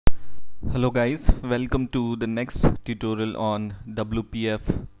Hello guys, welcome to the next tutorial on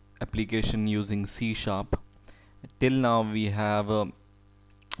WPF application using C Sharp. Till now we have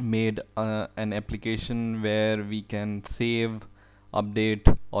made an application where we can save,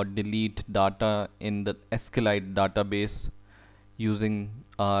 update or delete data in the SQLite database using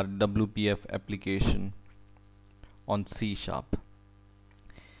our WPF application on C Sharp.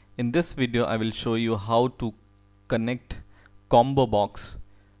 In this video I will show you how to connect ComboBox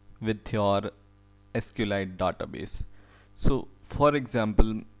with your SQLite database. So for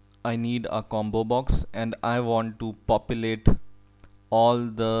example, I need a combo box and I want to populate all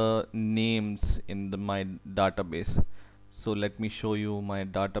the names in my database. So let me show you my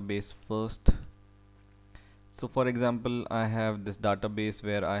database first. So for example, I have this database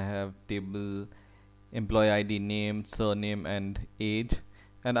where I have table employee ID, name, surname and age,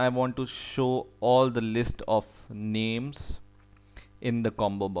 and I want to show all the list of names in the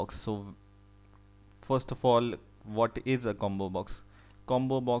combo box. So first of all, what is a combo box?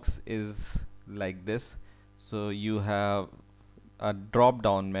 Combo box is like this. So you have a drop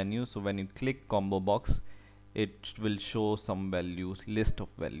down menu. So when you click combo box, it will show some values, list of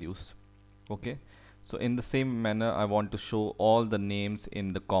values. Okay, so in the same manner I want to show all the names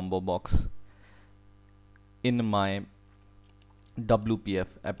in the combo box in my WPF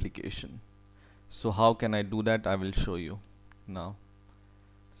application. So how can I do that? I will show you now.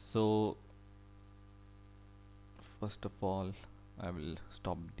 So first of all, I will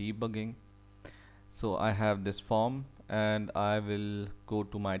stop debugging. So I have this form and I will go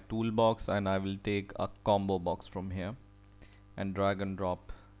to my toolbox and I will take a combo box from here and drag and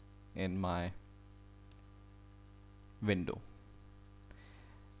drop in my window.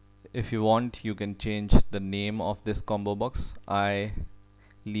 If you want, you can change the name of this combo box. I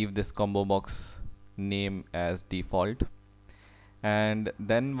leave this combo box name as default, and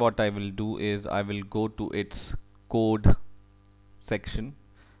then what I will do is I will go to its code section.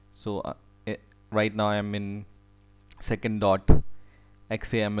 So right now I am in second.xaml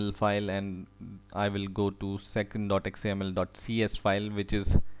file and I will go to second.xaml.cs file, which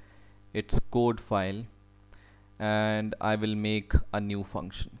is its code file, and I will make a new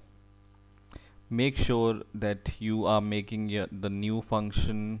function. Make sure that you are making the new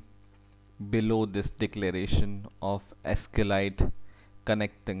function below this declaration of SQLite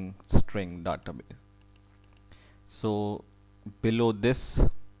connecting string database. So below this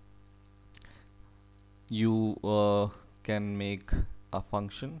you can make a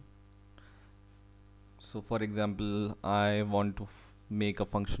function. So for example, I want to make a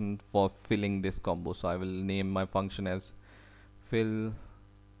function for filling this combo, so I will name my function as fill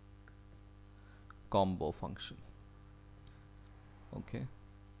combo function. Okay,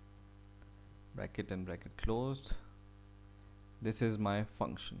 bracket and bracket closed. This is my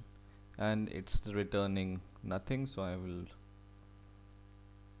function and it's returning nothing, so I will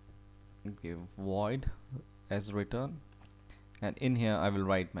give void as return, and in here I will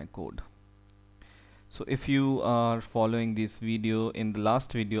write my code. So if you are following this video, in the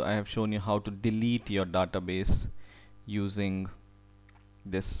last video I have shown you how to delete your database using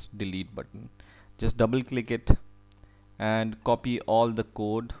this delete button. Just double click it and copy all the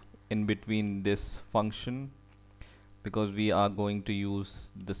code in between this function, because we are going to use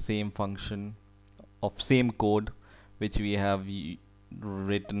the same function of same code which we have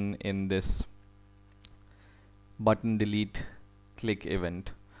written in this button delete click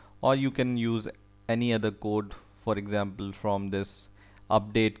event, or you can use any other code, for example from this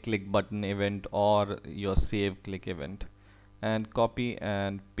update click button event or your save click event, and copy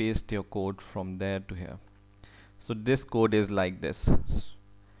and paste your code from there to here. So this code is like this.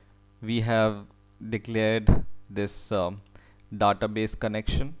 We have declared this database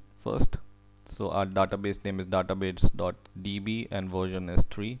connection first. So our database name is database.db and version is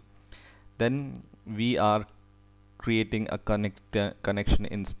 3. Then we are creating a connection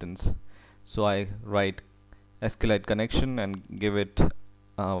instance. So I write SQLite connection and give it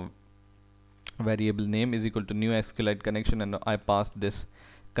variable name is equal to new SQLite connection, and I pass this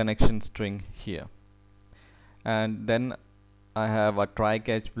connection string here. And then I have a try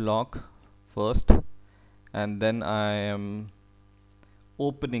catch block first, and then I am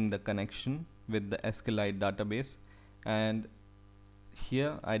opening the connection with the SQLite database, and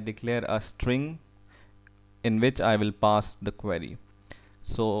here I declare a string in which I will pass the query.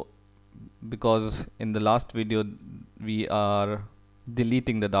 So because in the last video we are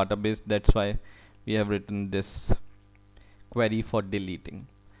deleting the database, that's why we have written this query for deleting.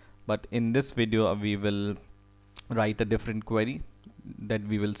 But in this video we will write a different query that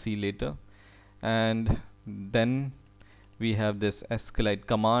we will see later, and then we have this SQLite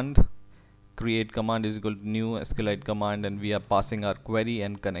command create command is equal to new SQLite command, and we are passing our query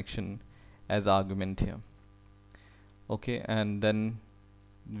and connection as argument here. Okay, and then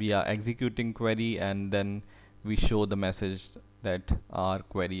we are executing query, and then we show the message that our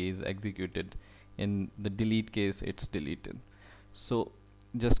query is executed. In the delete case, it's deleted. So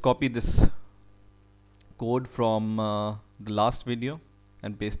just copy this code from the last video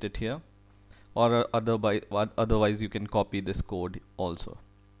and paste it here, or otherwise you can copy this code also.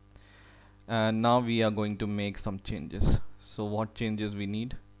 And now we are going to make some changes. So what changes we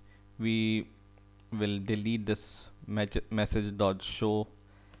need? We will delete this message.show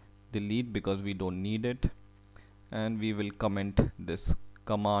delete because we don't need it, and we will comment this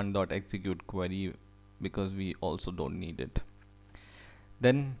command.execute query because we also don't need it.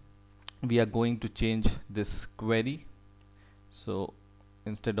 Then we are going to change this query. So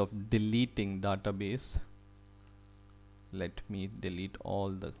instead of deleting database, let me delete all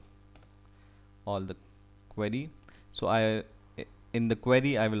the query. So in the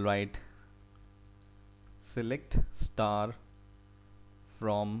query I will write select star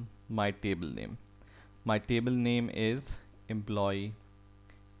from my table name. My table name is employee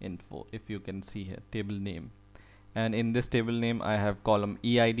info, if you can see here, table name. And in this table name I have column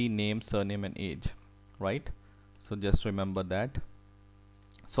EID, name, surname and age, right? So just remember that.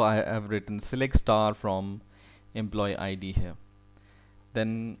 So I have written select star from employee ID here.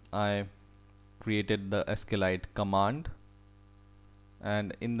 Then I created the SQLite command,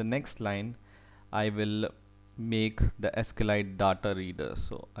 and in the next line I will make the SQLite data reader.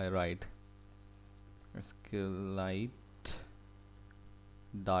 So I write SQLite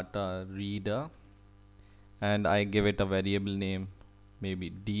data reader, and I give it a variable name, maybe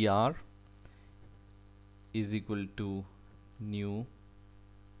dr is equal to new,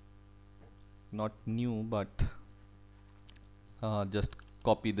 not new, but just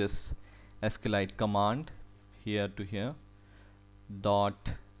copy this SQLite command here to here,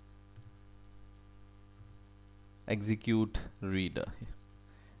 dot execute reader,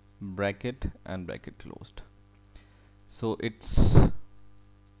 bracket and bracket closed. So it's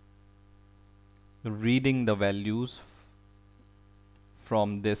reading the values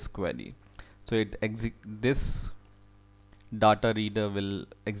from this query. So this data reader will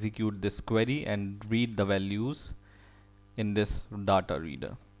execute this query and read the values in this data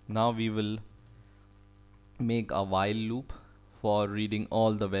reader. Now we will make a while loop for reading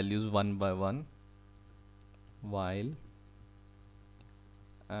all the values one by one. While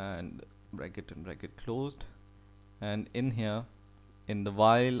and bracket and bracket closed, and in here in the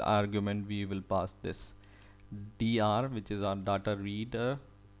while argument we will pass this dr, which is our data reader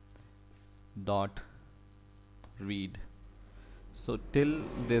dot read. So till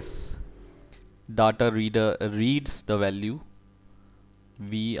this data reader reads the value,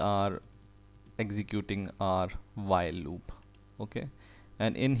 we are executing our while loop. Okay,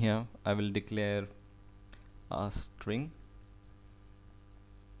 and in here I will declare a string,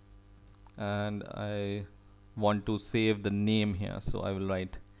 and I want to save the name here, so I will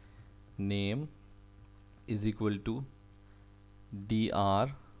write name is equal to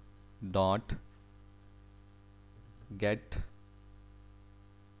dr dot get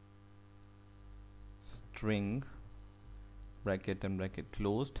string, bracket and bracket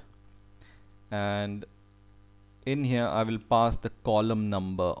closed, and in here I will pass the column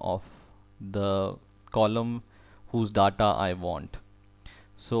number of the column whose data I want.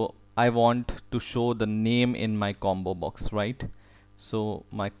 So I want to show the name in my combo box, right? So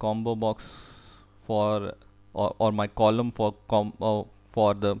my combo box for or my column for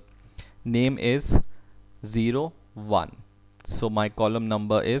the name is 0 1. So my column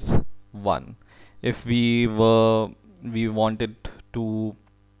number is 1. If we wanted to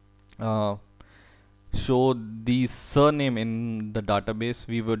show the surname in the database,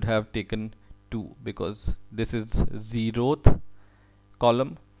 we would have taken 2, because this is 0th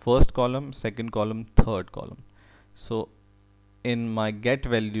column, first column, second column, third column. So in my get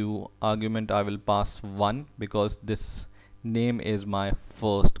value argument I will pass 1 because this name is my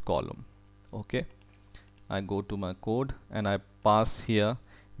first column. Okay, I go to my code and I pass here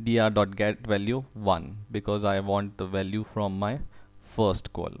dr.get value 1 because I want the value from my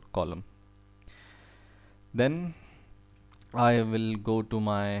first column. Then I will go to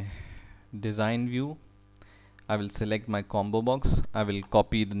my design view. I will select my combo box. I will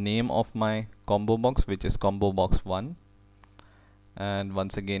copy the name of my combo box, which is ComboBox 1, and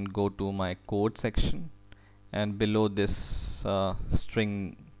once again go to my code section, and below this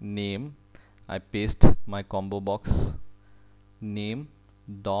string name I paste my combo box name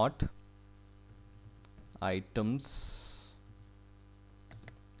dot items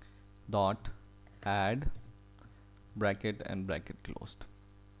dot add bracket and bracket closed.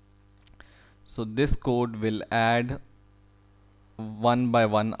 So this code will add one by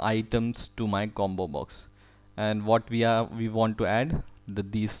one items to my combo box, and what we want to add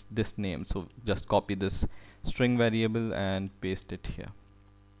this name. So just copy this string variable and paste it here.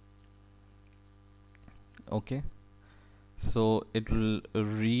 Okay, so it will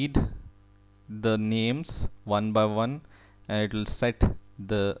read the names one by one, and it will set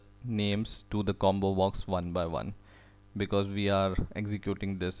the names to the combo box one by one, because we are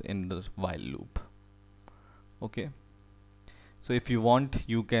executing this in the while loop. Okay, so if you want,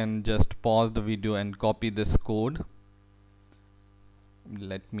 you can just pause the video and copy this code.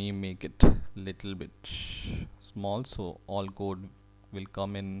 Let me make it little bit small so all code will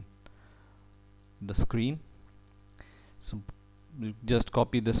come in the screen. So just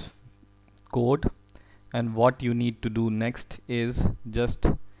copy this code, and what you need to do next is just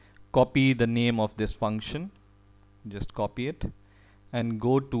copy the name of this function. Just copy it and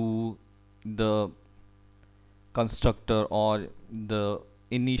go to the constructor or the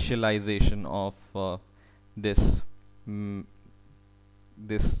initialization of this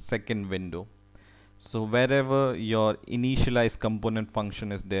second window. So wherever your initialize component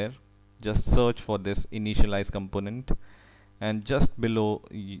function is there, just search for this initialize component, and just below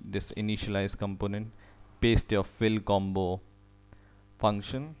this initialize component paste your fill combo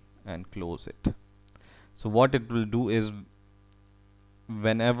function and close it. So what it will do is,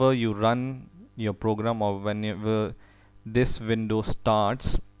 whenever you run your program or whenever this window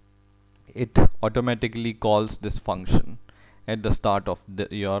starts, it automatically calls this function at the start of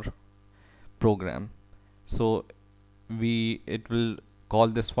your program. So it will call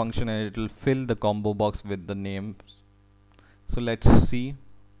this function and it will fill the combo box with the names. So let's see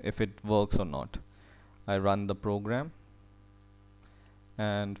if it works or not. I run the program,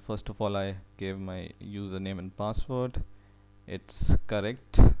 and first of all I gave my username and password. It's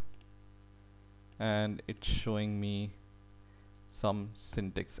correct, and it's showing me some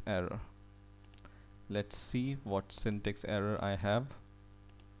syntax error. Let's see what syntax error I have.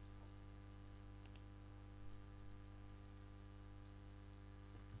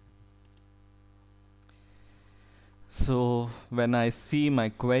 So when I see my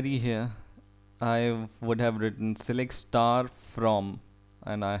query here, I would have written select star from,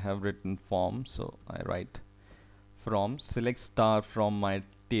 and I have written form, so I write from select star from my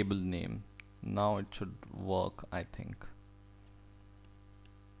table name. Now it should work, I think.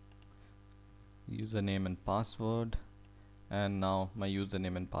 Username and password, and now my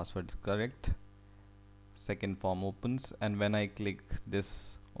username and password is correct. Second form opens, and when I click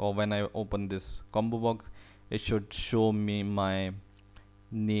this, or when I open this combo box, it should show me my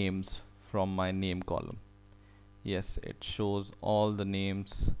names from my name column. Yes, it shows all the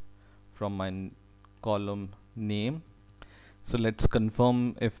names from my column name. So let's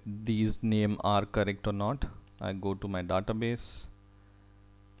confirm if these names are correct or not. I go to my database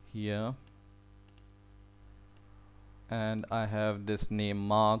here, and I have this name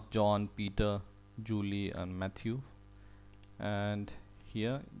Mark, John, Peter, Julie and Matthew, and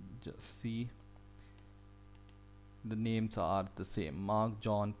here just see the names are the same: Mark,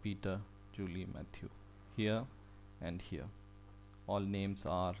 John, Peter, Julie, Matthew. Here and here all names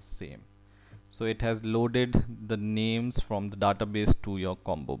are same. So it has loaded the names from the database to your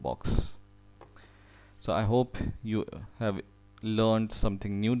combo box. So I hope you have learned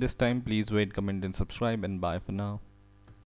something new this time. Please rate, comment and subscribe, and bye for now.